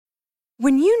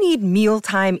When you need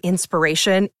mealtime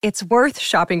inspiration, it's worth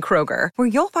shopping Kroger, where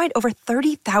you'll find over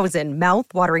 30,000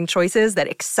 mouth-watering choices that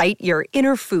excite your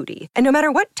inner foodie. And no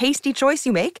matter what tasty choice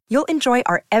you make, you'll enjoy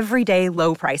our everyday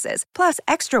low prices, plus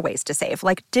extra ways to save,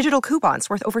 like digital coupons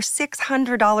worth over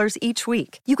 $600 each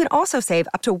week. You can also save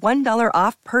up to $1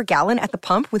 off per gallon at the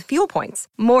pump with fuel points.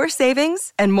 More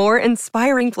savings and more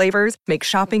inspiring flavors make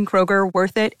shopping Kroger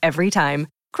worth it every time.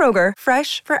 Kroger,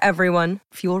 fresh for everyone.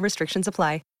 Fuel restrictions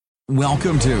apply.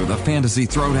 Welcome to the Fantasy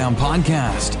Throwdown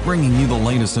Podcast, bringing you the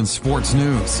latest in sports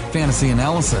news, fantasy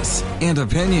analysis, and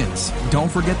opinions. Don't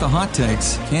forget the hot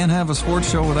takes. Can't have a sports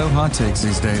show without hot takes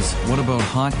these days. What about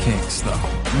hot cakes, though?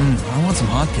 I want some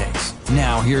hot cakes.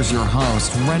 Now here's your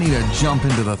host, ready to jump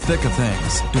into the thick of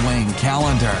things, Dwayne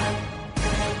Callender.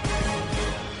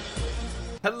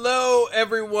 Hello,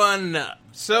 everyone.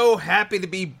 So happy to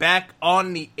be back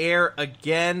on the air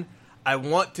again. I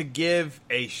want to give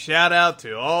a shout out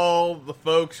to all the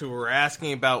folks who were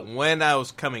asking about when I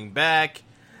was coming back,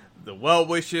 the well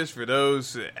wishes for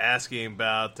those asking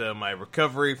about my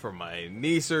recovery from my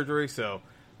knee surgery. So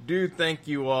do thank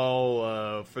you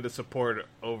all for the support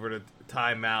over the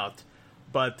time out.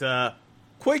 But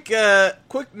quick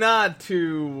nod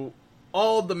to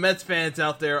all the Mets fans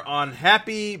out there on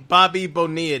Happy Bobby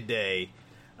Bonilla Day.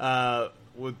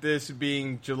 With this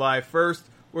being July 1st.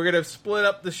 We're going to split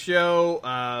up the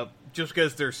show just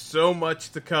because there's so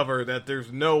much to cover that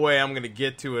there's no way I'm going to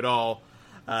get to it all.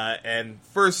 And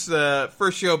first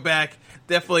show back,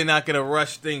 definitely not going to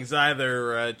rush things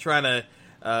either, trying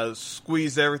to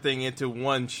squeeze everything into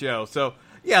one show. So,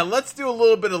 yeah, let's do a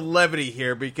little bit of levity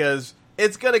here because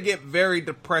it's going to get very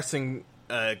depressing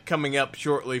coming up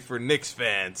shortly for Knicks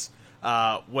fans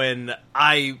when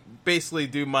I basically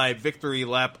do my victory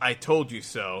lap, I told you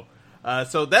so.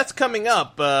 So that's coming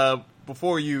up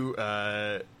before you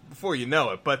know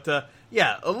it. But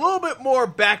yeah, a little bit more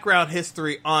background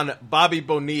history on Bobby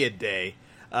Bonilla Day,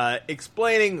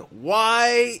 explaining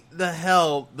why the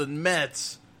hell the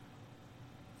Mets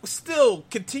still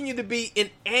continue to be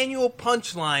an annual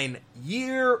punchline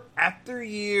year after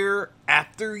year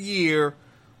after year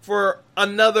for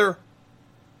another,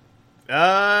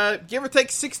 give or take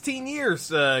 16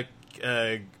 years by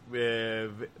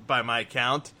my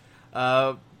count.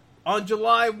 On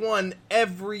July 1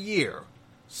 every year.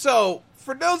 So,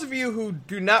 for those of you who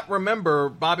do not remember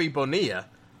Bobby Bonilla,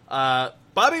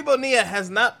 Bobby Bonilla has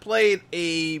not played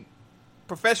a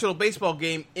professional baseball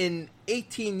game in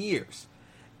 18 years.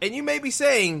 And you may be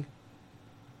saying,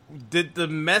 did the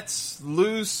Mets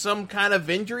lose some kind of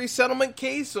injury settlement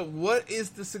case? Or what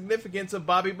is the significance of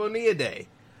Bobby Bonilla Day?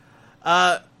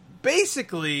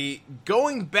 Basically,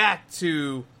 going back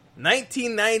to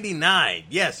 1999.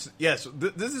 Yes.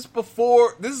 This is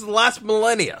the last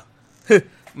millennia.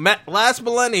 Last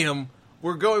millennium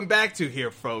we're going back to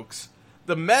here, folks.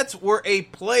 The Mets were a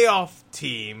playoff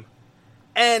team,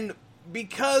 and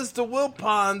because the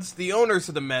Wilpons, the owners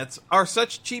of the Mets, are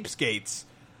such cheapskates,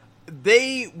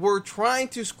 they were trying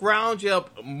to scrounge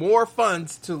up more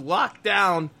funds to lock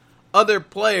down other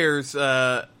players,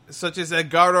 such as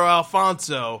Edgardo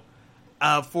Alfonso,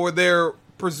 for their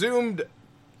presumed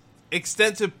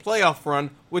extensive playoff run,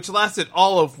 which lasted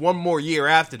all of one more year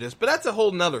after this, but that's a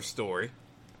whole nother story.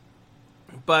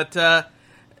 But, at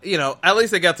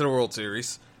least they got to the World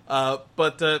Series.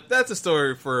 But that's a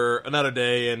story for another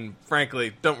day, and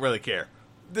frankly, don't really care.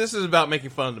 This is about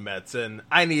making fun of the Mets, and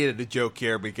I needed a joke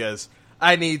here because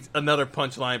I need another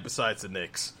punchline besides the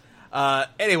Knicks.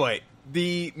 Anyway,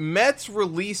 the Mets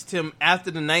released him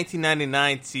after the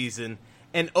 1999 season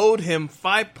and owed him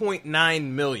 $5.9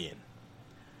 million.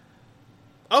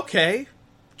 Okay,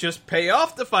 just pay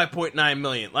off the $5.9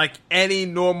 million like any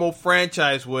normal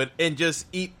franchise would and just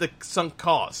eat the sunk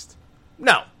cost.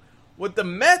 No, what the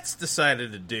Mets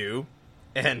decided to do,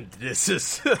 and this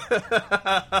is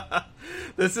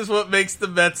this is what makes the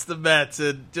Mets,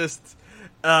 and just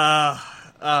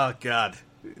oh god,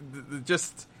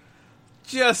 just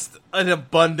an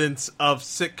abundance of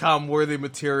sitcom-worthy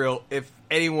material if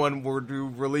anyone were to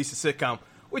release a sitcom.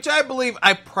 Which I believe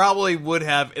I probably would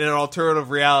have in an alternative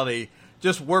reality,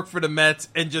 just work for the Mets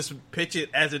and just pitch it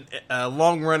as a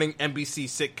long-running NBC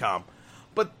sitcom.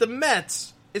 But the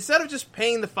Mets, instead of just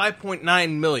paying the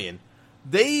 $5.9 million,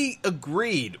 they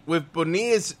agreed with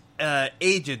Bonilla's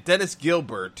agent, Dennis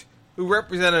Gilbert, who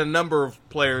represented a number of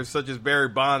players, such as Barry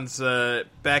Bonds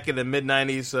back in the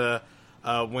mid-'90s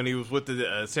when he was with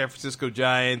the San Francisco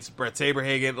Giants, Brett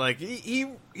Saberhagen. Like, he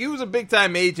was a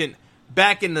big-time agent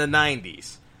back in the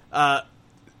 90s.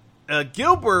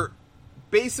 Gilbert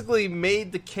basically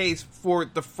made the case for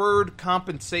deferred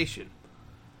compensation.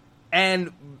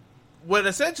 And what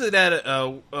essentially that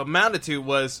amounted to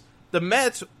was the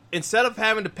Mets, instead of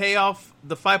having to pay off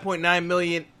the $5.9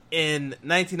 million in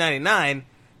 1999,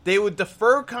 they would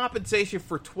defer compensation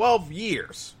for 12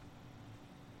 years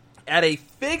at a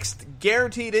fixed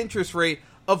guaranteed interest rate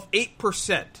of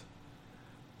 8%.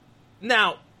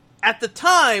 Now, at the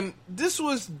time, this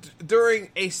was during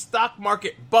a stock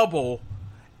market bubble,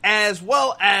 as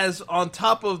well as on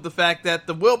top of the fact that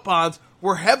the Wilpons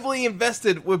were heavily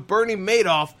invested with Bernie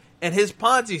Madoff and his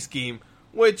Ponzi scheme,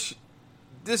 which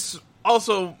this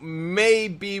also may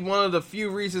be one of the few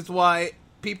reasons why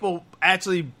people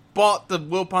actually bought the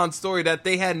Wilpon story, that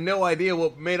they had no idea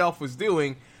what Madoff was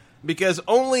doing, because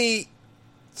only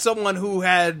someone who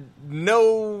had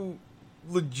no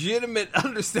legitimate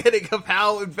understanding of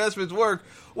how investments work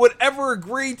would ever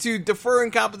agree to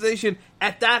deferring compensation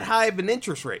at that high of an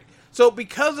interest rate. So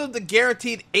because of the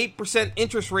guaranteed 8%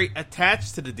 interest rate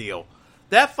attached to the deal,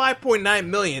 that $5.9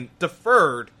 million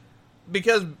deferred,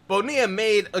 because Bonilla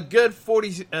made a good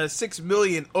 $46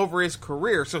 million over his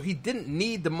career, so he didn't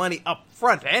need the money up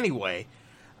front anyway.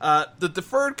 The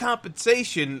deferred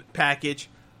compensation package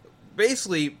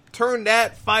basically turned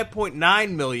that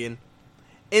 $5.9 million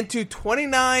into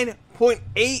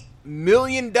 $29.8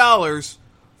 million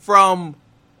from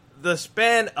the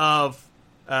span of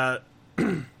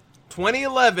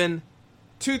 2011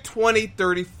 to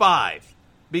 2035,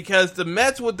 because the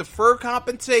Mets would defer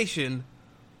compensation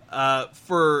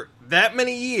for that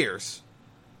many years,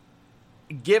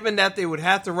 given that they would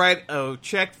have to write a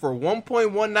check for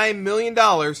 $1.19 million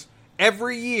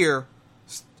every year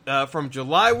from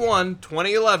July 1,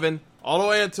 2011, all the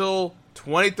way until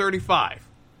 2035.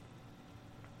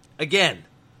 Again,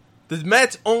 the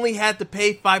Mets only had to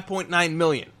pay $5.9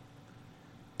 million.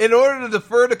 In order to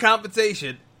defer the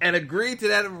compensation and agree to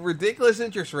that ridiculous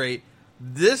interest rate,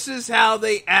 this is how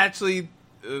they actually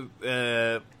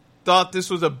thought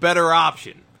this was a better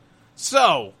option.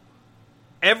 So,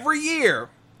 every year,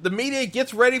 the media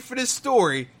gets ready for this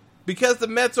story because the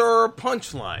Mets are a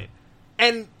punchline.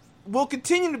 And will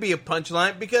continue to be a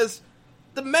punchline because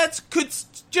the Mets could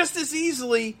just as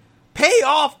easily pay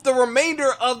off the remainder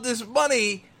of this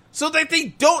money so that they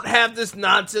don't have this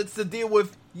nonsense to deal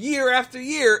with year after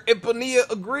year if Bonilla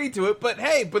agreed to it. But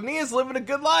hey, Bonilla's living a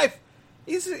good life.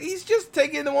 He's just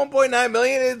taking the $1.9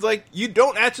 million. It's like, you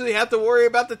don't actually have to worry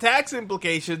about the tax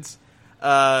implications.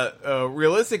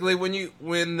 Realistically,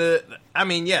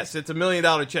 yes, it's $1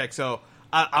 million check. So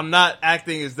I'm not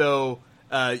acting as though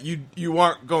you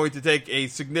aren't going to take a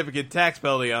significant tax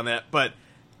penalty on that. But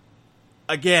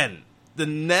again, the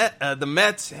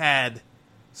Mets had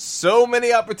so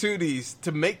many opportunities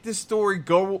to make this story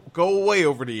go away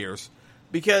over the years,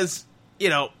 because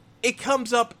it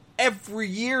comes up every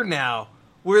year now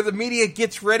where the media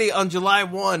gets ready on July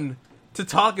 1 to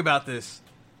talk about this.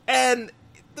 And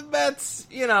the Mets,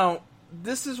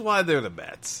 this is why they're the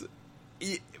Mets.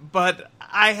 But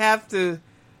I have to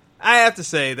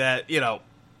say that,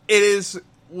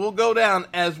 will go down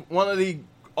as one of the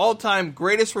all-time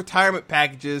greatest retirement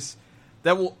packages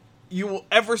that you will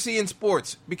ever see in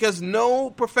sports, because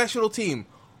no professional team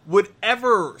would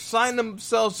ever sign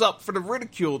themselves up for the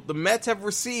ridicule the Mets have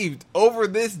received over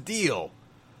this deal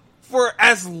for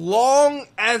as long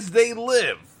as they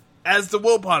live, as the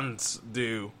Wilpons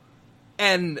do.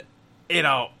 And,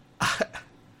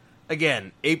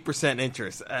 again, 8%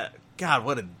 interest. God,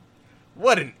 what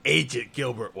an agent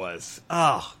Gilbert was.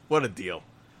 Oh, what a deal.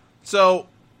 So,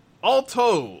 all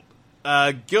told,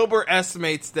 Gilbert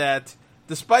estimates that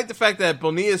despite the fact that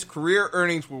Bonilla's career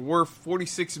earnings were worth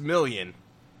 $46 million,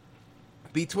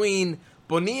 between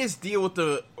Bonilla's deal with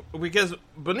because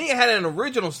Bonilla had an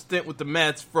original stint with the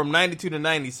Mets from 92 to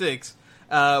 96,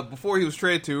 before he was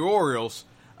traded to the Orioles.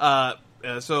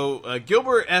 So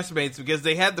Gilbert estimates, because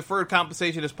they had deferred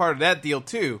compensation as part of that deal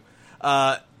too,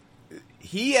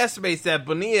 he estimates that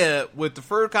Bonilla, with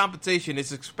deferred compensation,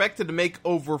 is expected to make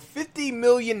over $50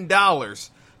 million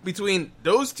between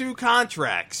those two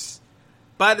contracts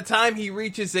by the time he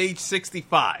reaches age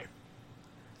 65.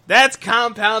 That's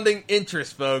compounding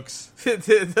interest, folks.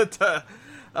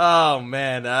 Oh,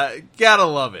 man. Gotta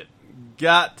love it.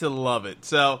 Got to love it.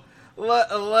 So,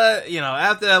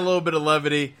 after that little bit of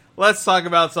levity, let's talk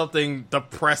about something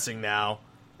depressing now.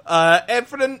 And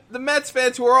for the Mets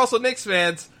fans who are also Knicks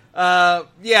fans,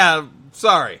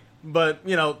 sorry. But,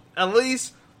 at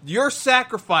least your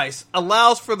sacrifice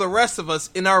allows for the rest of us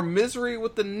in our misery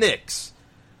with the Knicks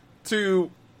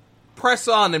to press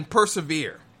on and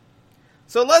persevere.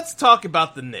 So let's talk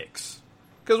about the Knicks,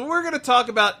 because we're going to talk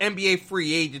about NBA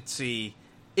free agency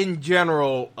in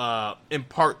general in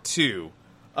part 2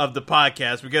 of the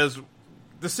podcast, because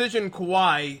decision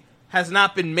Kawhi has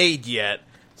not been made yet.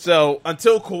 So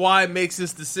until Kawhi makes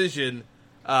this decision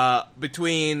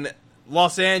between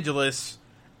Los Angeles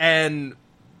and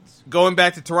going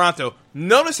back to Toronto,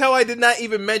 notice how I did not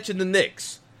even mention the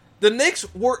Knicks. The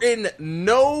Knicks were in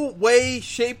no way,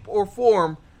 shape, or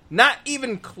form, not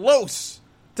even close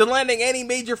to landing any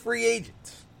major free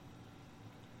agent.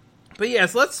 But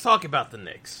yes, let's talk about the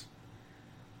Knicks.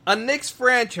 A Knicks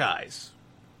franchise,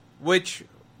 which,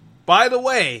 by the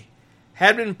way,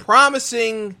 had been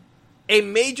promising a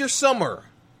major summer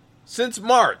since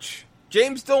March.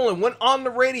 James Dolan went on the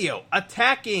radio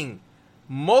attacking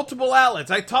multiple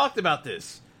outlets. I talked about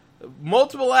this.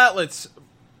 Multiple outlets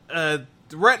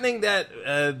threatening that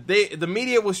the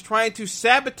media was trying to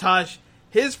sabotage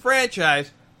his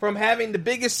franchise from having the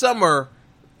biggest summer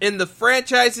in the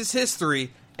franchise's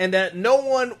history, and that no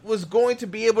one was going to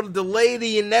be able to delay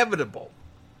the inevitable.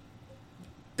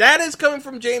 That is coming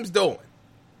from James Dolan.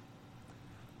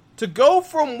 To go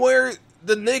from where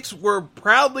the Knicks were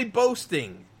proudly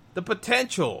boasting the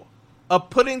potential of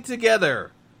putting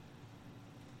together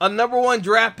a number 1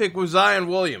 draft pick with Zion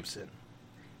Williamson,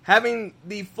 having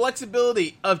the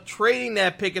flexibility of trading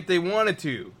that pick if they wanted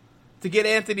to get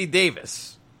Anthony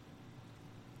Davis,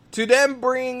 to them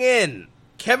bringing in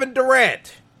Kevin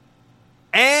Durant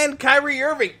and Kyrie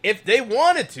Irving if they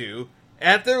wanted to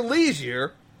at their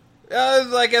leisure,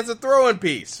 like as a throw-in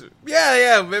piece.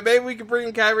 Yeah, maybe we could bring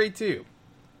in Kyrie too.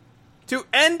 To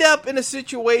end up in a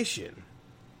situation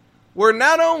where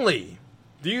not only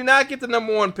do you not get the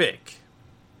number 1 pick,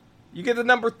 you get the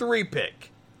number 3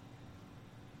 pick,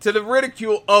 to the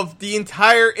ridicule of the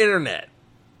entire internet.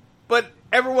 But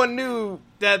everyone knew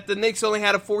that the Knicks only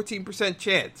had a 14%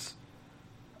 chance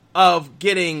of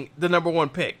getting the number 1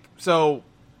 pick. So,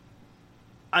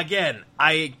 again,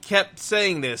 I kept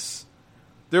saying this.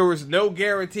 There was no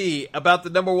guarantee about the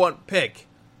number 1 pick,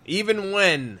 even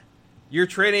when you're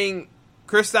trading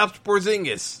Kristaps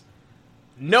Porzingis,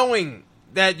 knowing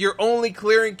that you're only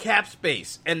clearing cap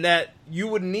space and that you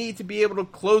would need to be able to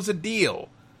close a deal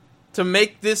to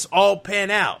make this all pan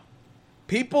out.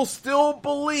 People still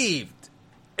believed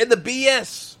in the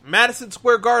BS Madison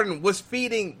Square Garden was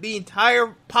feeding the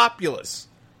entire populace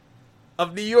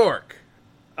of New York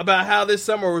about how this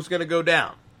summer was going to go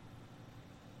down.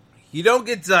 You don't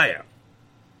get Zion.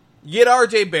 You get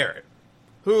RJ Barrett,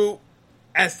 who,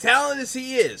 as talented as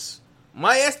he is,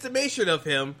 my estimation of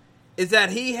him is that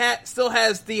he still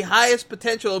has the highest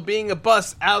potential of being a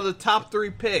bust out of the top 3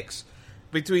 picks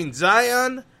between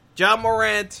Zion, Ja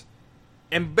Morant,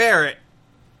 and Barrett.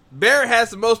 Barrett has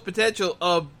the most potential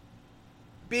of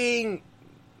being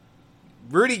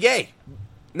Rudy Gay.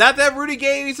 Not that Rudy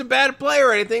Gay is a bad player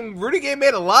or anything. Rudy Gay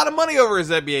made a lot of money over his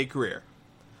NBA career.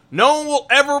 No one will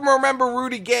ever remember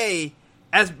Rudy Gay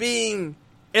as being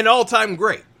an all-time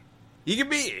great. He can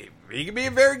be a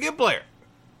very good player.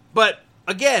 But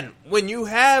again, when you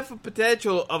have the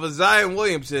potential of a Zion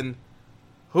Williamson,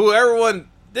 who everyone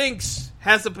thinks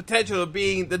has the potential of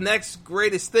being the next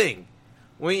greatest thing,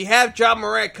 when you have Ja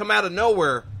Morant come out of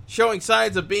nowhere, showing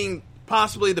signs of being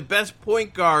possibly the best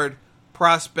point guard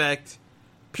prospect,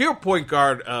 pure point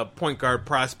guard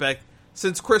prospect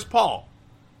since Chris Paul,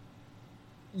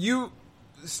 you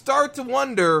start to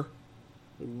wonder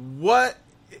what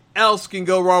else can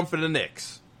go wrong for the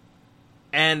Knicks.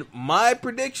 And my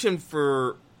prediction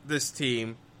for this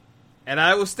team, and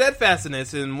I was steadfast in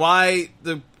this, and why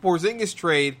the Porzingis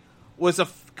trade was a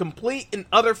complete and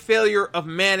utter failure of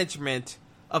management,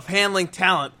 of handling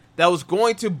talent, that was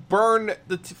going to burn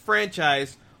the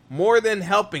franchise more than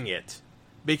helping it.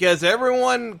 Because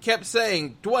everyone kept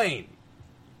saying, Dwayne,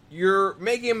 you're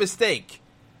making a mistake.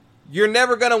 You're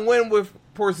never going to win with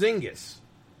Porzingis.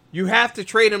 You have to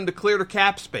trade him to clear the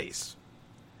cap space.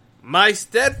 My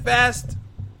steadfast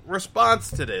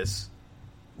response to this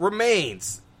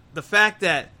remains the fact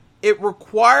that it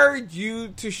required you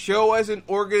to show as an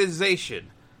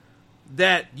organization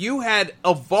that you had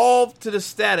evolved to the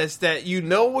status that you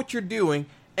know what you're doing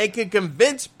and can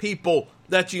convince people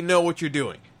that you know what you're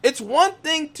doing. It's one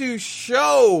thing to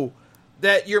show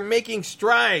that you're making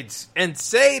strides and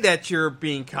say that you're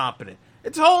being competent.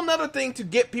 It's a whole nother thing to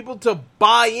get people to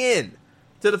buy in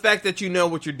to the fact that you know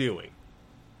what you're doing.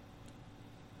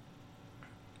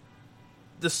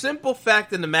 The simple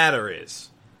fact of the matter is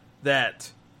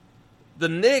that the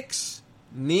Knicks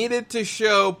needed to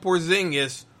show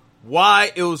Porzingis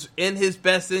why it was in his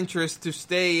best interest to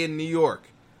stay in New York.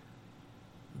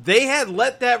 They had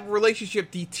let that relationship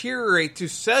deteriorate to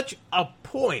such a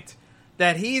point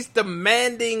that he's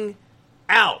demanding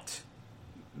out.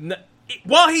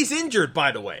 While he's injured,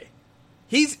 by the way.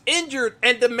 He's injured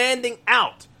and demanding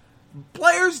out.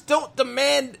 Players don't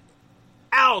demand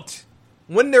out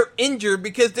when they're injured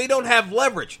because they don't have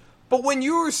leverage. But when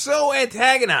you are so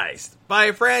antagonized by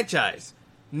a franchise,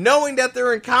 knowing that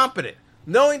they're incompetent,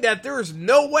 knowing that there is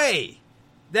no way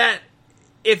that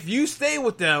if you stay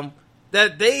with them,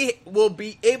 that they will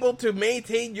be able to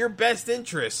maintain your best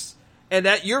interests and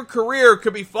that your career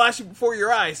could be flashing before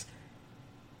your eyes,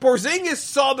 Porzingis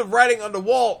saw the writing on the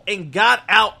wall and got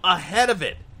out ahead of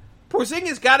it.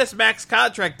 Porzingis got his max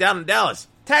contract down in Dallas.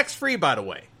 Tax-free, by the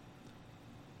way.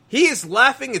 He is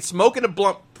laughing and smoking a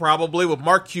blunt, probably, with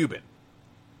Mark Cuban.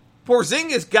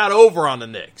 Porzingis got over on the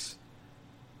Knicks.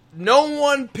 No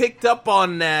one picked up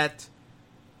on that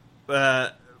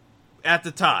at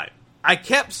the time. I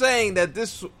kept saying that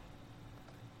this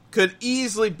could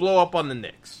easily blow up on the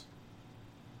Knicks.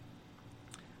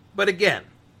 But again,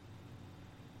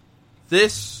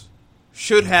 this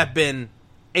should have been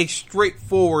a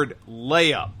straightforward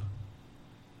layup.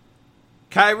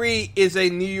 Kyrie is a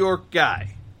New York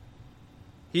guy.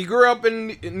 He grew up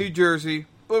in New Jersey,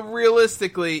 but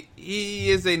realistically, he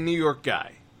is a New York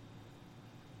guy.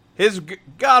 His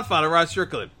godfather, Rod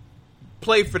Strickland,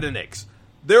 played for the Knicks.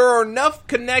 There are enough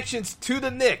connections to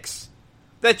the Knicks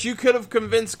that you could have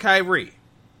convinced Kyrie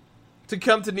to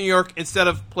come to New York instead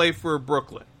of play for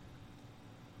Brooklyn.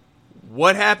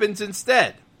 What happens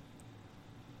instead?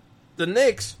 The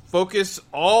Knicks focus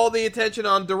all the attention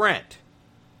on Durant.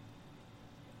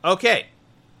 Okay,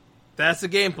 that's the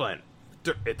game plan.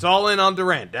 It's all in on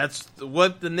Durant. That's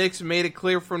what the Knicks made it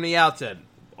clear from the outset.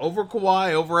 Over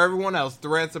Kawhi, over everyone else,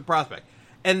 Durant's a prospect.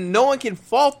 And no one can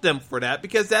fault them for that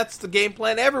because that's the game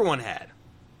plan everyone had.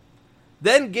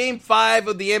 Then Game 5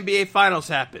 of the NBA Finals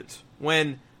happens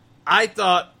when I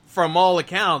thought, from all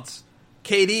accounts,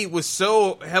 KD was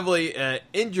so heavily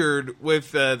injured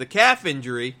with the calf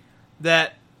injury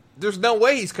that there's no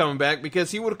way he's coming back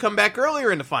because he would have come back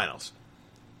earlier in the finals.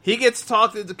 He gets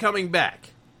talked into coming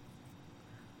back.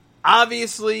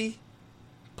 Obviously,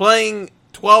 playing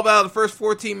 12 out of the first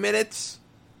 14 minutes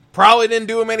probably didn't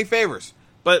do him any favors.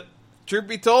 But, truth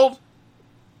be told,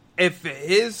 if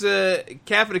his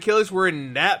calf and Achilles were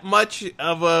in that much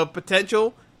of a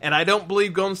potential, and I don't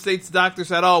believe Golden State's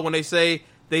doctors at all when they say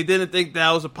they didn't think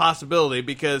that was a possibility,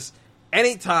 because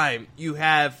anytime you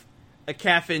have a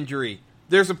calf injury,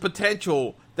 there's a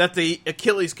potential that the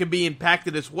Achilles can be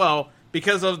impacted as well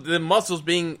because of the muscles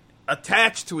being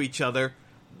attached to each other.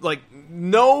 Like,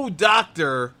 no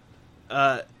doctor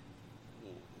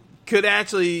could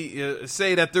actually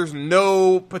say that there's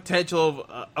no potential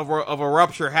of a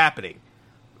rupture happening.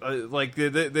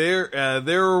 There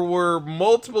were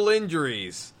multiple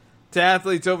injuries to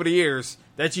athletes over the years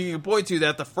that you can point to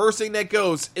that the first thing that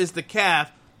goes is the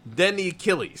calf, then the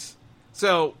Achilles.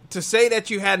 So to say that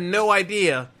you had no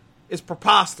idea is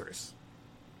preposterous.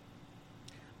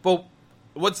 But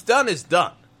what's done is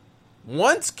done.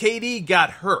 Once KD got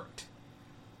hurt,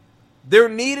 there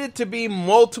needed to be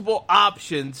multiple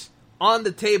options on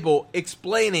the table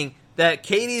explaining that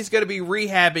KD is going to be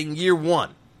rehabbing year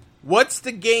one. What's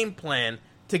the game plan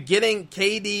to getting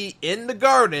KD in the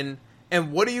Garden,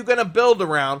 and what are you going to build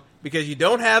around? Because you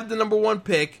don't have the number one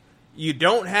pick, you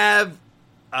don't have,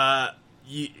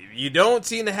 you don't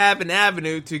seem to have an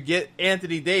avenue to get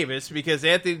Anthony Davis, because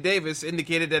Anthony Davis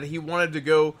indicated that he wanted to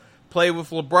go play with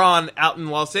LeBron out in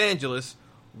Los Angeles.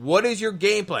 What is your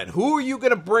game plan? Who are you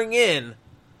going to bring in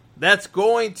that's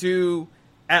going to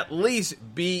at least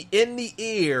be in the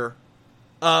ear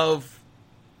of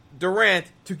Durant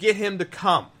to get him to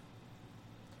come?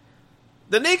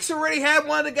 The Knicks already have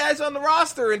one of the guys on the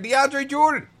roster in DeAndre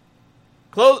Jordan.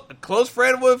 Close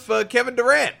friend with Kevin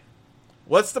Durant.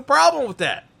 What's the problem with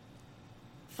that?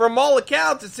 From all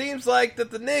accounts, it seems like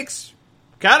that the Knicks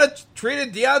kind of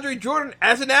treated DeAndre Jordan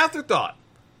as an afterthought.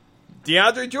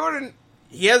 DeAndre Jordan,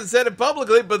 he hasn't said it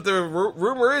publicly, but the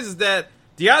rumor is that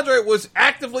DeAndre was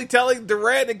actively telling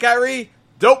Durant and Kyrie,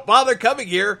 don't bother coming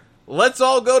here, let's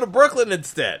all go to Brooklyn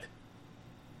instead.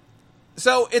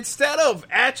 So instead of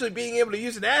actually being able to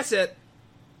use an asset,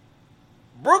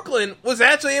 Brooklyn was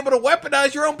actually able to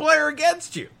weaponize your own player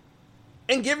against you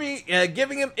and giving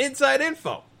him inside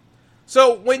info.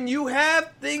 So when you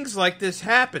have things like this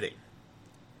happening,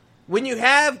 when you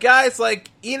have guys like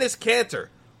Enes Kanter,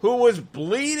 who was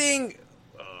bleeding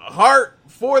heart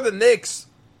for the Knicks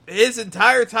his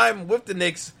entire time with the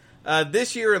Knicks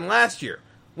this year and last year,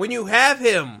 when you have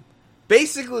him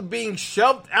basically being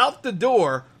shoved out the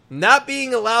door, not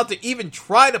being allowed to even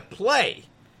try to play,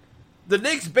 the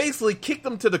Knicks basically kicked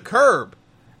him to the curb.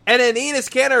 And then Enes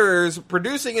Kanter is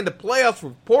producing in the playoffs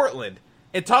with Portland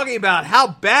and talking about how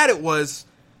bad it was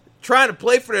trying to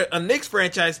play for a Knicks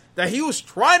franchise that he was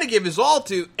trying to give his all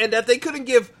to, and that they couldn't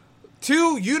give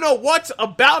two you-know-whats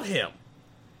about him.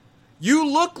 You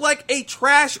look like a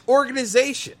trash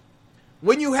organization.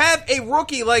 When you have a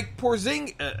rookie like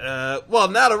Porzingis, well,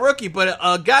 not a rookie, but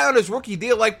a guy on his rookie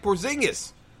deal like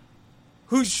Porzingis,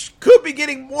 who could be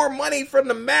getting more money from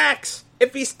the max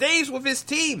if he stays with his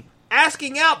team,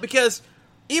 asking out because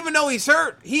even though he's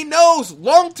hurt, he knows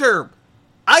long term,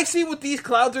 I see what these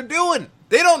clowns are doing.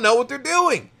 They don't know what they're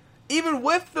doing. Even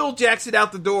with Phil Jackson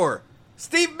out the door,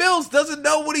 Steve Mills doesn't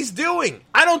know what he's doing.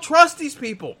 I don't trust these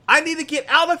people. I need to get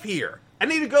out of here. I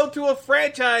need to go to a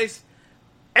franchise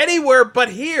anywhere but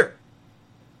here.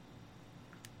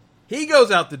 He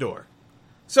goes out the door.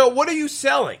 So what are you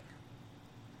selling?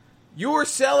 You are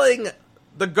selling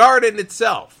the Garden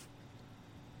itself.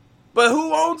 But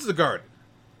who owns the Garden?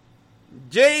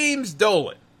 James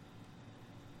Dolan.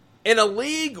 In a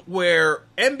league where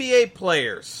NBA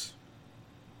players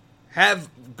have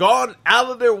gone out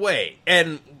of their way,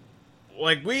 and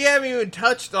like we haven't even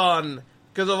touched on,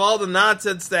 because of all the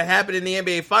nonsense that happened in the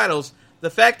NBA Finals, the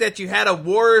fact that you had a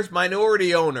Warriors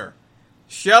minority owner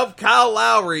shove Kyle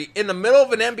Lowry in the middle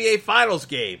of an NBA Finals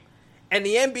game, and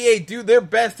the NBA do their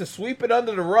best to sweep it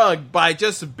under the rug by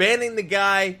just banning the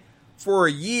guy for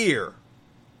a year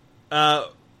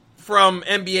from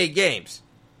NBA games.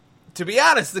 To be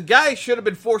honest, the guy should have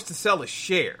been forced to sell his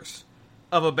shares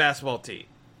of a basketball team.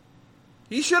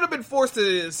 He should have been forced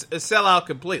to sell out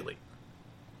completely.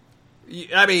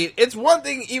 I mean, it's one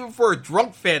thing even for a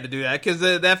drunk fan to do that, because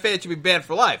that fan should be banned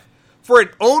for life. For an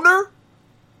owner,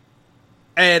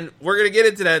 and we're going to get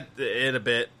into that in a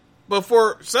bit, but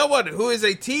for someone who is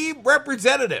a team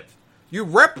representative, you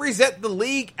represent the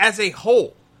league as a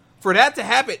whole. For that to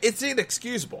happen, it's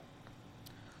inexcusable.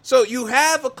 So you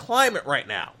have a climate right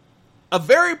now, a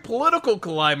very political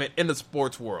climate in the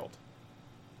sports world,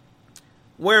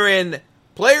 wherein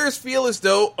players feel as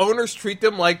though owners treat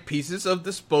them like pieces of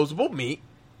disposable meat.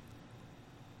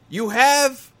 You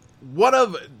have one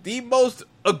of the most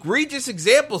egregious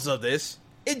examples of this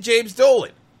in James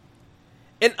Dolan,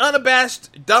 an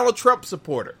unabashed Donald Trump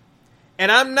supporter.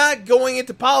 And I'm not going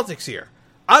into politics here.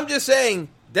 I'm just saying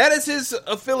that is his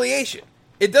affiliation.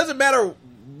 It doesn't matter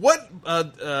what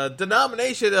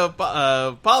denomination of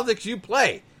politics you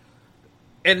play.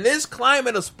 In this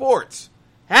climate of sports,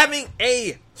 having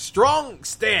a strong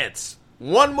stance,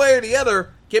 one way or the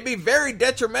other, can be very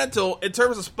detrimental in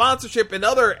terms of sponsorship and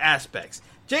other aspects.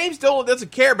 James Dolan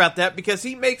doesn't care about that because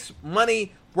he makes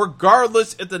money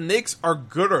regardless if the Knicks are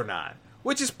good or not,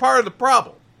 which is part of the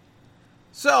problem.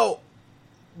 So,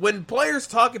 when players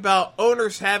talk about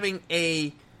owners having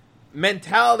a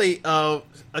mentality of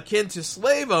akin to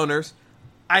slave owners,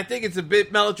 I think it's a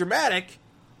bit melodramatic,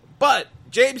 but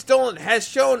James Dolan has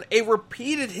shown a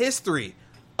repeated history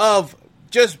of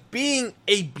just being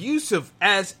abusive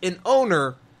as an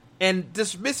owner and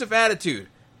dismissive attitude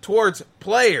towards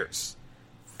players,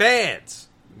 fans,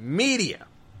 media.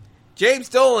 James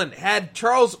Dolan had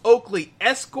Charles Oakley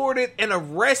escorted and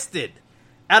arrested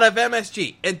out of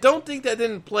MSG. And don't think that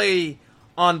didn't play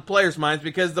on players' minds,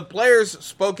 because the players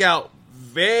spoke out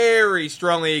very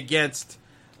strongly against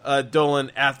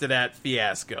Dolan after that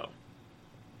fiasco.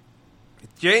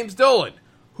 James Dolan,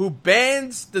 who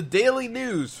bans the Daily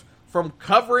News from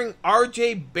covering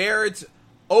R.J. Barrett's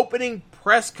opening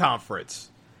press conference,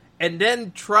 and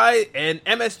then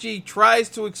MSG tries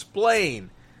to explain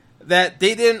that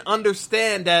they didn't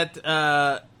understand that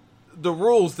the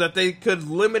rules, that they could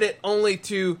limit it only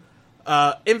to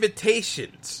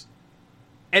invitations,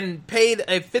 and paid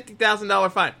a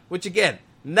 $50,000 fine, which again,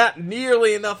 not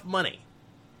nearly enough money.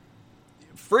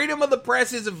 Freedom of the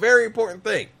press is a very important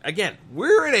thing. Again,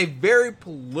 we're in a very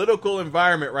political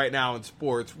environment right now in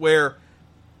sports where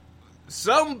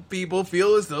some people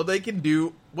feel as though they can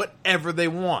do whatever they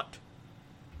want.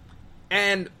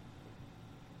 And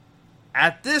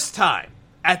at this time,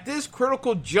 at this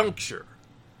critical juncture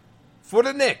for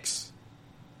the Knicks,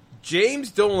 James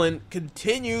Dolan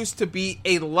continues to be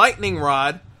a lightning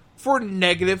rod for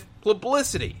negative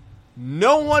publicity.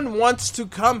 No one wants to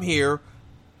come here,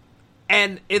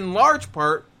 and in large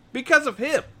part because of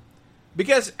him.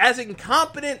 Because as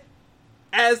incompetent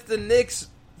as the Knicks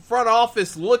front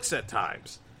office looks at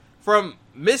times, from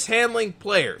mishandling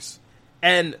players,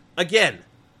 and again,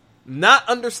 not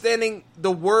understanding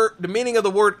the meaning of the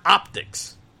word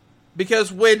optics.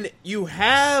 Because when you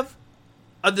have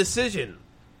a decision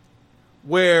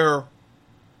where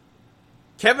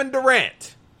Kevin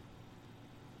Durant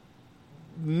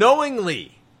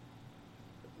knowingly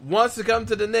wants to come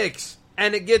to the Knicks,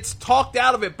 and it gets talked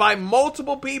out of it by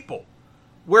multiple people,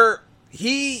 where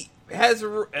he has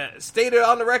stated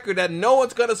on the record that no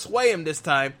one's going to sway him this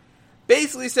time,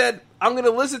 basically said, I'm going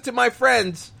to listen to my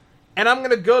friends and I'm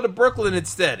going to go to Brooklyn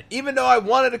instead, even though I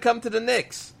wanted to come to the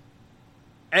Knicks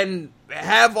and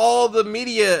have all the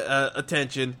media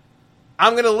attention.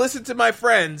 I'm going to listen to my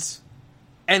friends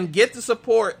and get the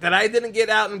support that I didn't get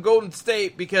out in Golden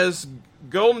State because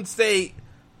Golden State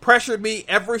pressured me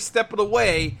every step of the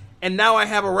way, and now I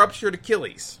have a ruptured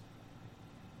Achilles.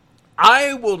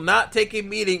 I will not take a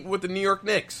meeting with the New York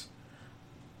Knicks.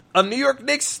 A New York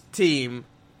Knicks team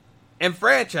and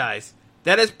franchise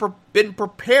that has been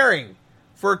preparing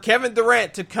for Kevin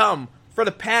Durant to come for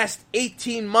the past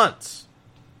 18 months.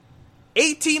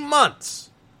 18 months.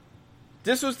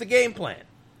 This was the game plan.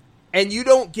 And you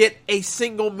don't get a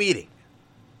single meeting.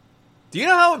 Do you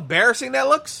know how embarrassing that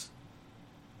looks?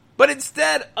 But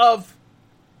instead of,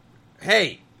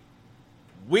 hey,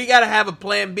 we got to have a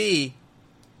plan B,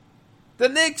 the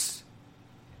Knicks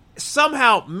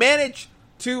somehow managed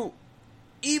to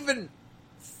even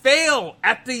fail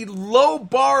at the low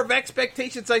bar of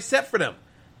expectations I set for them.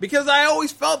 Because I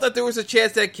always felt that there was a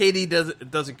chance that KD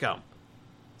doesn't come.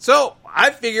 So I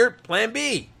figured plan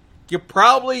B. You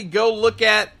probably go look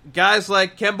at guys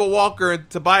like Kemba Walker and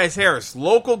Tobias Harris.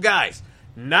 Local guys.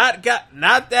 Not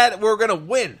that we're going to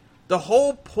win. The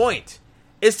whole point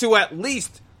is to at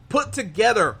least put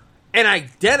together an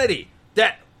identity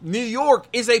that New York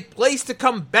is a place to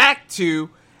come back to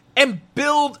and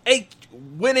build a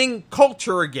winning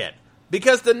culture again.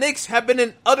 Because the Knicks have been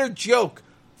an utter joke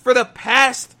for the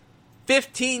past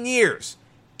 15 years.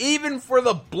 Even for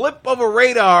the blip of a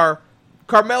radar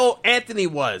Carmelo Anthony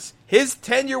was. His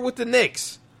tenure with the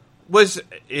Knicks was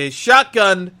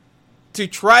shotgun to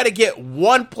try to get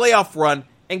one playoff run.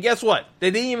 And guess what? They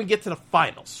didn't even get to the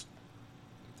finals.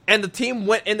 And the team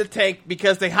went in the tank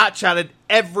because they hot-shotted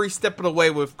every step of the way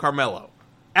with Carmelo.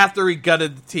 After he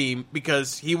gutted the team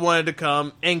because he wanted to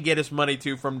come and get his money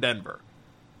too from Denver.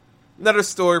 Another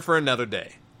story for another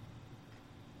day.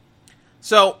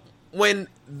 So, when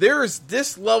there's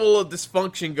this level of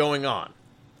dysfunction going on,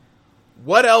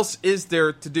 what else is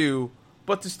there to do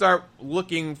but to start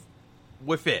looking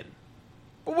within?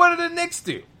 But what did the Knicks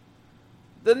do?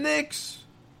 The Knicks,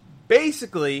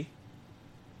 basically,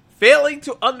 failing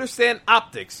to understand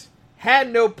optics,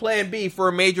 had no plan B for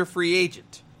a major free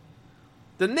agent.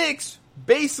 The Knicks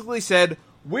basically said,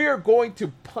 we're going to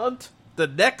punt the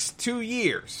next 2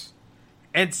 years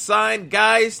and sign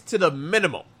guys to the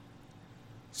minimum.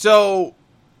 So,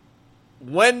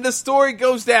 when the story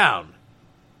goes down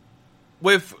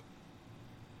with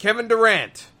Kevin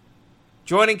Durant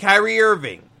joining Kyrie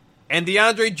Irving and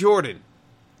DeAndre Jordan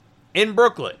in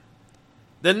Brooklyn,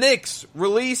 the Knicks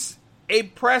release a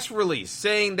press release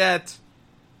saying that,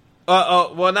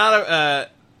 it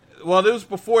was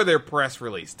before their press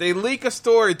release. They leak a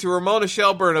story to Ramona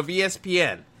Shelburne of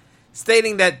ESPN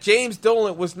stating that James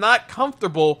Dolan was not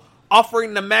comfortable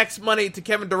offering the max money to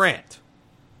Kevin Durant.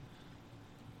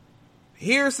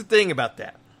 Here's the thing about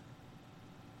that.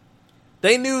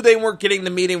 They knew they weren't getting the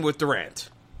meeting with Durant.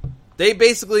 They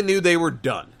basically knew they were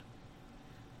done.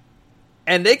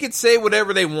 And they could say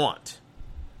whatever they want.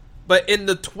 But in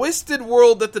the twisted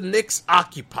world that the Knicks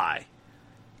occupy,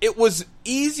 it was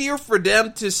easier for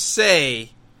them to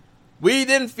say, we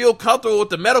didn't feel comfortable with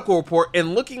the medical report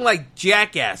and looking like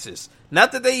jackasses.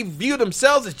 Not that they view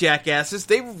themselves as jackasses,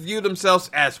 they view themselves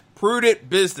as prudent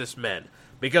businessmen.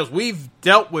 Because we've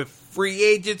dealt with free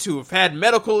agents who have had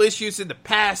medical issues in the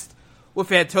past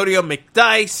with Antonio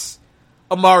McDyess,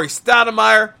 Amari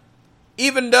Stoudemire.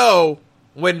 Even though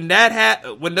when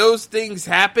those things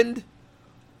happened,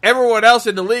 everyone else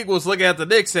in the league was looking at the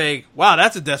Knicks saying, wow,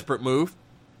 that's a desperate move.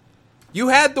 You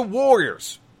had the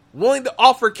Warriors willing to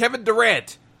offer Kevin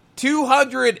Durant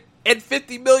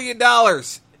 $250 million,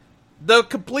 the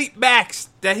complete max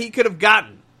that he could have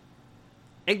gotten.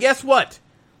 And guess what?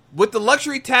 With the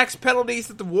luxury tax penalties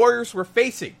that the Warriors were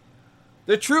facing,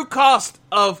 the true cost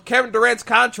of Kevin Durant's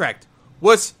contract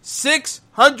was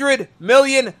 $600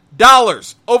 million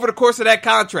over the course of that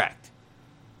contract.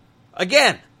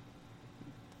 Again,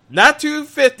 not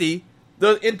 $250,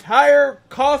 the entire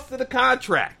cost of the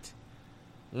contract.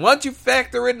 Once you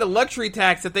factor in the luxury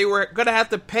tax that they were going to have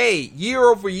to pay year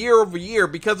over year over year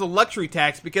because of luxury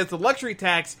tax, because the luxury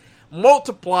tax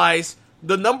multiplies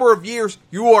the number of years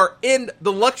you are in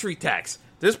the luxury tax.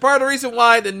 This is part of the reason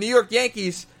why the New York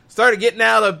Yankees started getting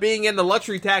out of being in the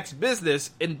luxury tax business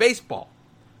in baseball.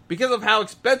 Because of how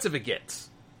expensive it gets.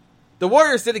 The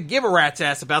Warriors didn't give a rat's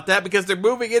ass about that because they're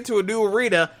moving into a new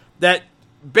arena that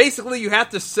basically you have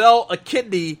to sell a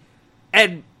kidney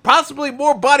and possibly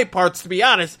more body parts, to be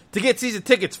honest, to get season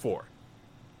tickets for.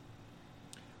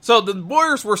 So the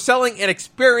Warriors were selling an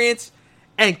experience,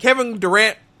 and Kevin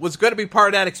Durant was going to be part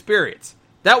of that experience.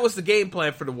 That was the game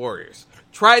plan for the Warriors.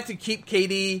 try to keep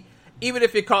KD, even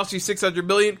if it costs you $600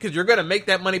 million, because you're going to make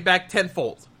that money back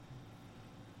tenfold.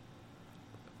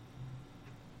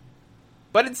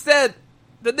 But instead,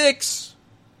 the Knicks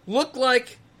looked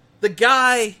like the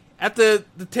guy at the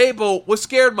table was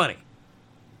scared money.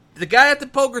 The guy at the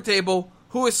poker table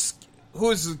who is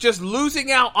just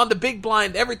losing out on the big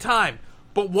blind every time,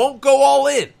 but won't go all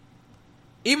in.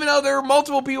 Even though there are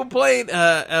multiple people playing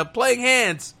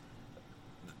hands,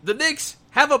 the Knicks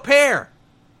have a pair.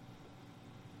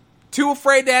 Too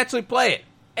afraid to actually play it.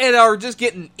 And are just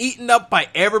getting eaten up by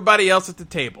everybody else at the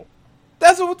table.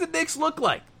 That's what the Knicks look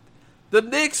like. The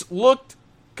Knicks looked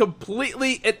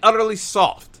completely and utterly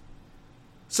soft.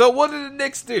 So what did the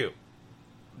Knicks do?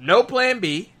 No plan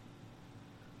B.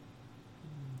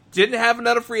 Didn't have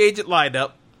another free agent lined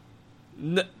up.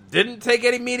 Didn't take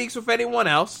any meetings with anyone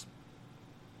else.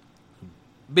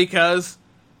 Because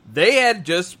they had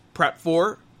just prepped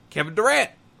for Kevin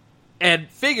Durant. And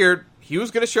figured he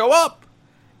was going to show up.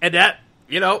 And that,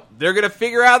 they're going to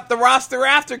figure out the roster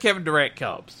after Kevin Durant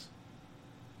comes.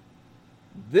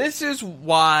 This is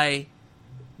why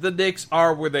the Knicks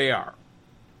are where they are.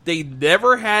 They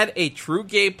never had a true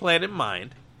game plan in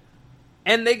mind.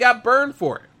 And they got burned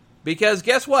for it. Because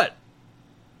guess what?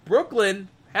 Brooklyn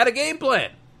had a game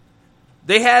plan.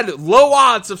 They had low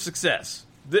odds of success.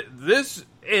 This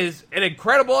is an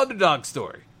incredible underdog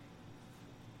story.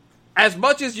 As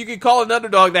much as you can call an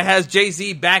underdog that has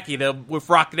Jay-Z backing them with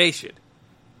Rock Nation.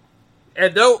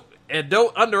 And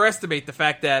don't underestimate the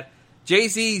fact that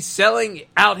Jay-Z selling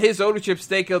out his ownership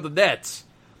stake of the Nets,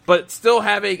 but still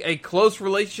having a close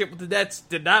relationship with the Nets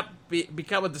did not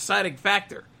become a deciding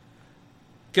factor.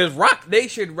 Because Rock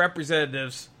Nation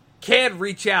representatives can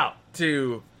reach out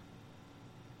to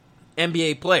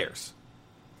NBA players.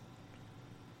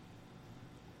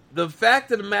 The fact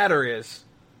of the matter is,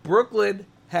 Brooklyn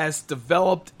has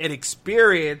developed an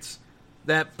experience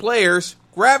that players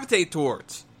gravitate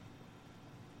towards.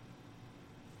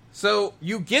 So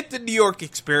you get the New York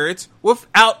experience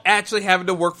without actually having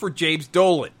to work for James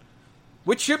Dolan,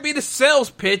 which should be the sales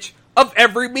pitch of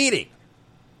every meeting.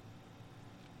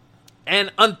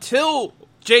 And until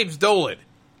James Dolan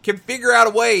can figure out a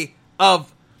way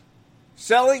of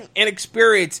selling an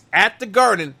experience at the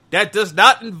Garden that does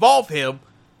not involve him,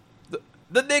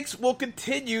 the Knicks will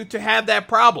continue to have that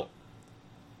problem.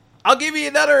 I'll give you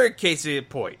another case in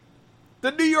point.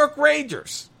 The New York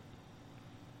Rangers.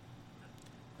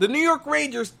 The New York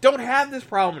Rangers don't have this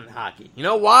problem in hockey. You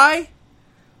know why?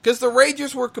 Because the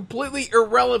Rangers were completely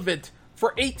irrelevant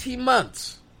for 18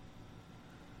 months.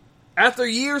 After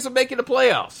years of making the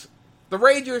playoffs, the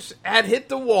Rangers had hit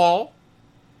the wall,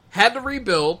 had to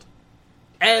rebuild,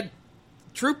 and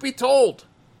truth be told,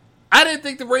 I didn't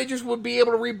think the Rangers would be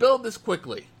able to rebuild this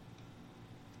quickly.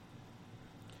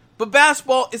 But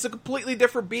basketball is a completely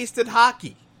different beast than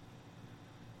hockey.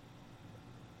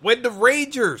 When the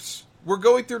Rangers were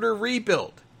going through their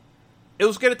rebuild, it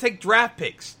was going to take draft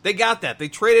picks. They got that. They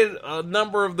traded a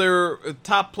number of their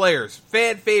top players,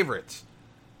 fan favorites.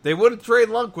 They wouldn't trade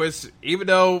Lundqvist, even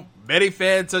though many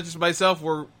fans, such as myself,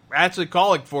 were actually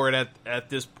calling for it at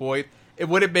this point. It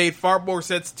would have made far more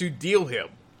sense to deal him.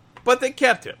 But they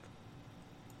kept him.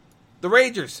 The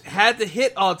Rangers had to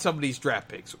hit on some of these draft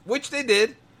picks, which they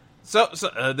did. So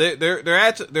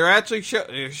they're actually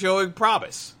showing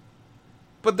promise.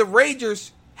 But the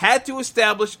Rangers had to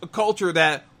establish a culture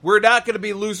that we're not going to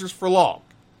be losers for long.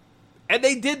 And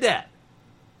they did that.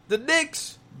 The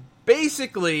Knicks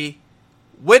basically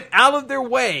went out of their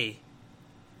way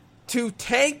to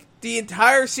tank the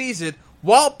entire season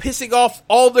while pissing off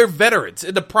all their veterans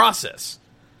in the process.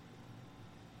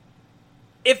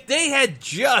 If they had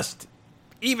just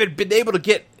even been able to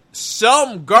get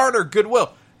some garner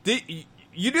goodwill,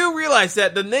 you do realize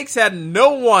that the Knicks had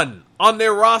no one on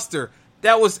their roster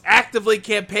that was actively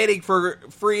campaigning for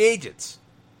free agents.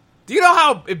 Do you know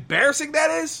how embarrassing that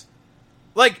is?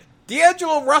 Like,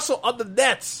 D'Angelo Russell on the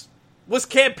Nets was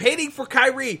campaigning for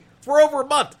Kyrie for over a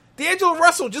month. D'Angelo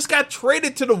Russell just got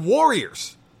traded to the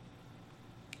Warriors.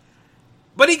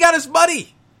 But he got his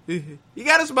money. He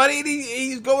got his money and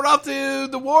he's going off to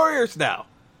the Warriors now.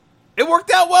 It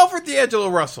worked out well for D'Angelo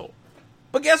Russell.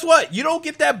 But guess what? You don't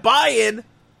get that buy-in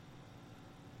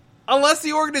unless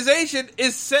the organization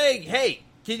is saying, hey,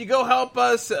 can you go help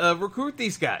us recruit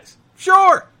these guys?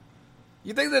 Sure.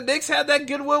 You think the Knicks had that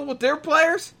goodwill with their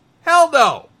players? Hell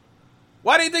no.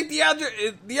 Why do you think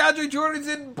DeAndre Jordan's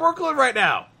in Brooklyn right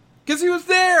now? Because he was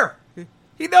there.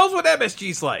 He knows what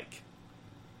MSG's like.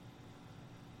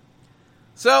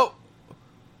 So,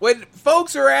 when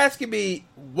folks are asking me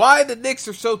why the Knicks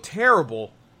are so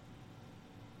terrible,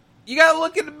 you gotta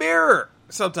look in the mirror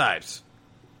sometimes.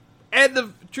 And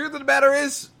the truth of the matter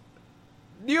is,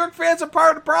 New York fans are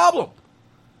part of the problem.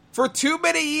 For too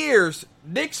many years,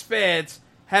 Knicks fans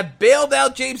have bailed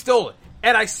out James Dolan.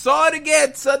 And I saw it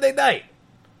again Sunday night.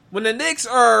 When the Knicks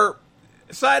are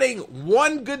signing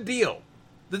one good deal.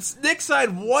 The Knicks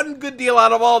signed one good deal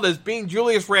out of all this, being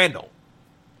Julius Randle.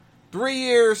 3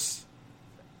 years,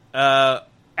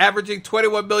 averaging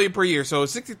 $21 million per year. So a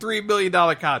 $63 million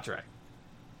contract.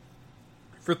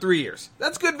 For 3 years.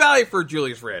 That's good value for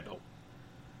Julius Randle.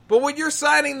 But when you're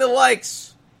signing the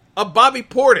likes of Bobby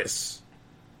Portis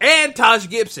and Taj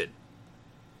Gibson,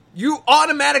 you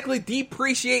automatically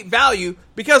depreciate value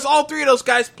because all three of those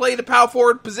guys play the power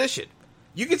forward position.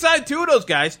 You can sign two of those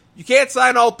guys. You can't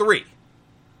sign all three.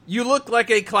 You look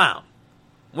like a clown.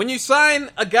 When you sign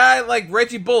a guy like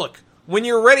Reggie Bullock, when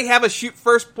you already have a shoot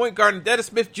first point guard in Dennis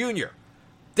Smith Jr.,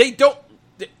 they don't.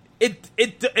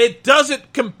 It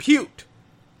doesn't compute.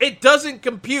 It doesn't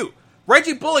compute.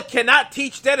 Reggie Bullock cannot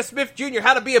teach Dennis Smith Jr.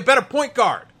 how to be a better point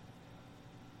guard.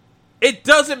 It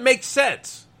doesn't make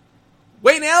sense.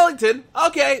 Wayne Ellington,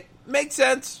 okay, makes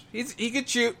sense. He could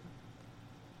shoot.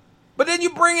 But then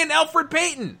you bring in Elfrid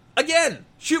Payton. Again,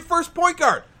 shoot first point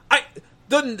guard.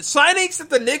 The signings that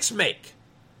the Knicks make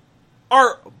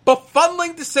are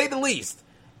befuddling to say the least.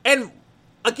 And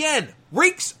again,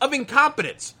 reeks of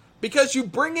incompetence. Because you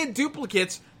bring in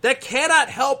duplicates that cannot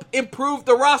help improve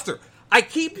the roster. I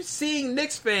keep seeing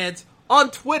Knicks fans on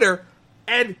Twitter,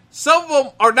 and some of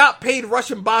them are not paid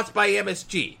Russian bots by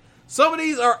MSG. Some of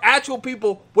these are actual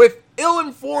people with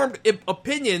ill-informed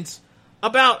opinions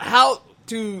about how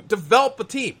to develop a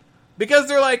team. Because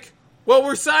they're like, well,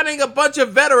 we're signing a bunch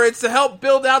of veterans to help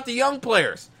build out the young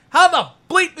players. How the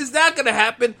bleep is that going to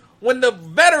happen when the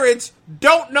veterans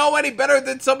don't know any better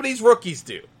than some of these rookies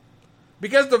do?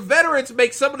 Because the veterans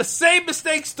make some of the same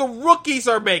mistakes the rookies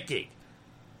are making.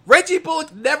 Reggie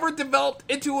Bullock never developed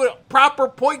into a proper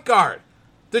point guard.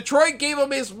 Detroit gave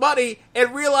him his money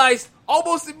and realized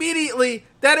almost immediately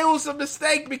that it was a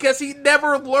mistake because he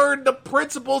never learned the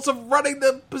principles of running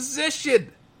the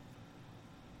position.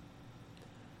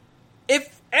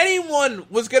 If anyone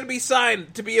was going to be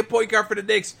signed to be a point guard for the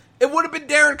Knicks, it would have been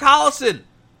Darren Collison.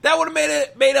 That would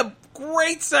have made a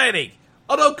great signing.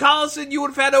 Although Collison you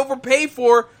would have had to overpay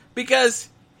for because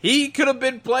he could have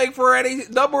been playing for any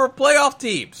number of playoff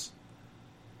teams.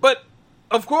 But,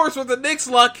 of course, with the Knicks'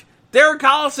 luck, Darren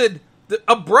Collison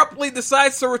abruptly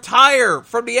decides to retire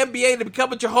from the NBA to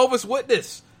become a Jehovah's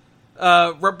Witness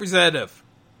representative.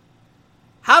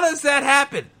 How does that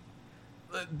happen?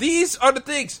 These are the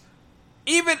things.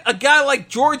 Even a guy like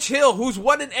George Hill, who's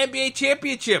won an NBA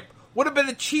championship, would have been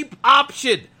a cheap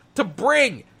option to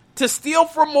bring, to steal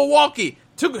from Milwaukee,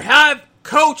 to have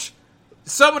coach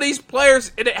some of these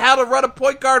players in how to run a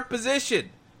point guard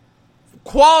position.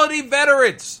 Quality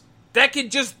veterans that can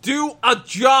just do a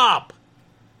job.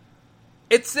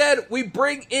 Instead, we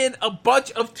bring in a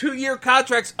bunch of 2-year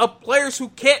contracts of players who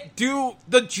can't do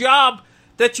the job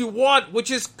that you want, which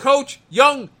is coach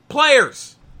young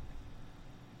players.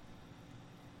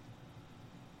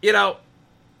 You know,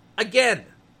 again,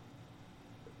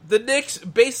 the Knicks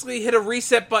basically hit a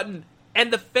reset button,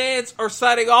 and the fans are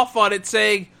signing off on it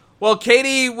saying, well,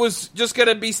 KD was just going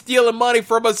to be stealing money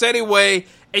from us anyway,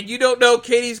 and you don't know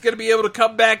KD's going to be able to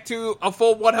come back to a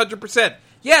full 100%.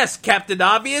 Yes, Captain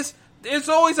Obvious, there's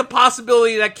always a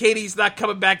possibility that KD's not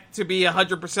coming back to be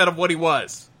 100% of what he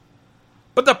was.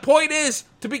 But the point is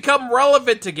to become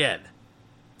relevant again.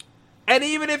 And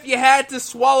even if you had to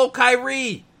swallow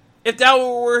Kyrie, if that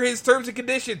were his terms and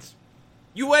conditions,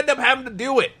 you end up having to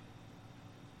do it.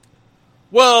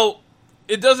 Well,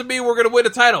 it doesn't mean we're going to win a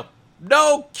title.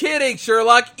 No kidding,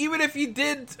 Sherlock. Even if you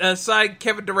did sign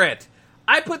Kevin Durant,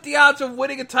 I put the odds of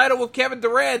winning a title with Kevin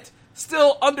Durant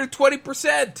still under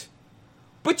 20%.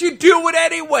 But you do it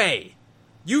anyway.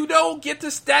 You don't get to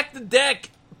stack the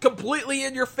deck completely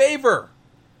in your favor.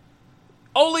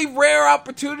 Only rare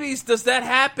opportunities does that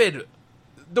happen.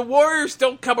 The Warriors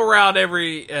don't come around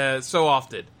every so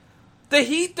often. The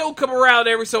Heat don't come around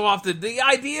every so often. The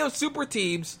idea of super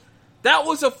teams, that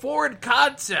was a foreign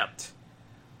concept.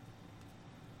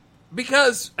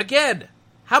 Because, again,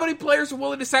 how many players are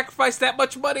willing to sacrifice that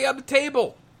much money on the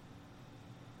table?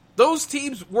 Those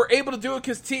teams were able to do it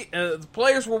because the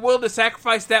players were willing to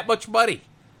sacrifice that much money.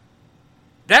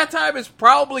 That time is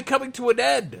probably coming to an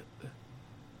end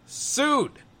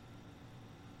soon.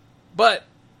 But,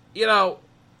 you know,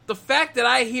 the fact that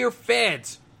I hear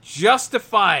fans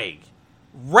justifying,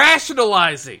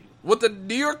 rationalizing what the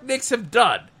New York Knicks have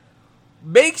done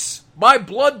makes my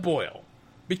blood boil.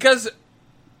 Because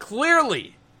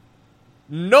clearly,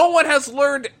 no one has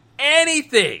learned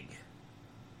anything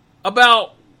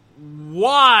about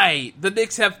why the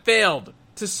Knicks have failed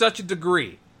to such a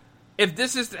degree. If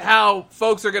this is how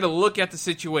folks are going to look at the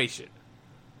situation.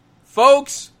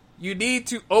 Folks, you need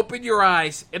to open your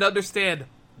eyes and understand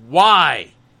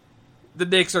why the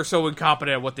Knicks are so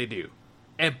incompetent at what they do.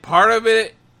 And part of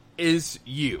it is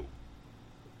you.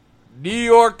 New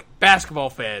York basketball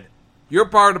fan, you're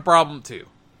part of the problem too.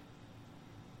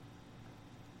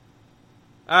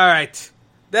 Alright,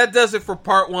 that does it for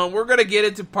part one. We're going to get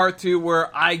into part two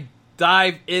where I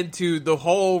dive into the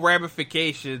whole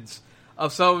ramifications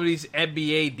of some of these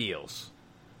NBA deals.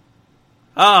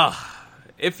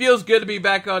 It feels good to be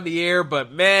back on the air,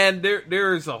 but man,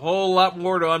 there is a whole lot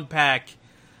more to unpack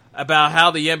about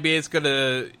how the NBA is going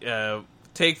to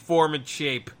take form and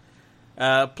shape.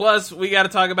 Plus, we got to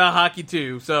talk about hockey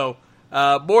too. So,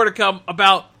 more to come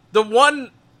about the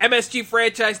one MSG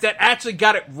franchise that actually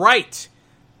got it right.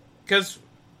 Because,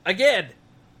 again,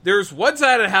 there's one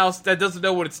side of the house that doesn't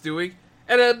know what it's doing,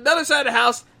 and another side of the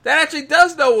house that actually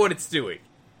does know what it's doing.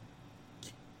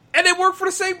 And they work for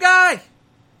the same guy.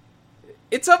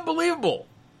 It's unbelievable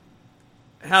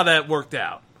how that worked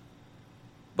out.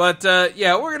 But,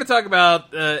 yeah, we're going to talk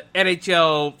about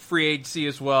NHL free agency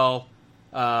as well.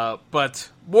 But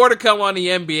more to come on the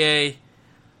NBA.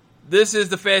 This is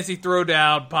the Fantasy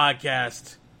Throwdown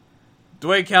podcast.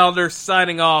 Dwayne Callender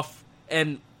signing off.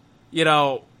 And, you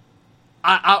know,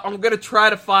 I'm going to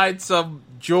try to find some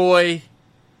joy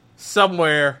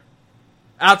somewhere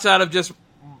outside of just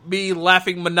me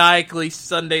laughing maniacally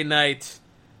Sunday night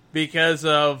because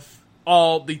of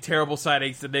all the terrible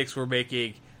signings the Knicks were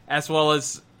making, as well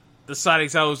as the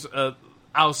signings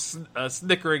I was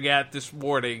snickering at this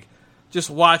morning, just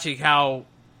watching how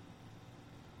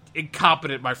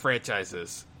incompetent my franchise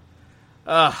is.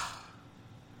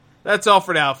 That's all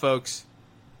for now, folks.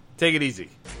 Take it easy.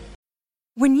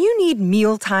 When you need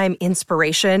mealtime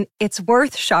inspiration, it's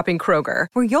worth shopping Kroger,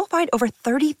 where you'll find over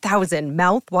 30,000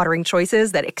 mouth-watering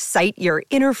choices that excite your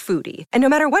inner foodie. And no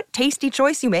matter what tasty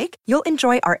choice you make, you'll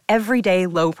enjoy our everyday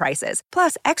low prices,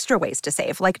 plus extra ways to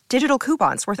save, like digital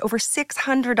coupons worth over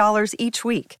 $600 each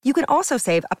week. You can also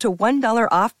save up to $1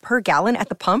 off per gallon at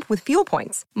the pump with fuel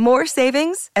points. More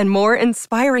savings and more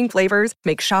inspiring flavors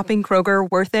make shopping Kroger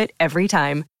worth it every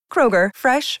time. Kroger,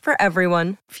 fresh for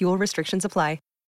everyone. Fuel restrictions apply.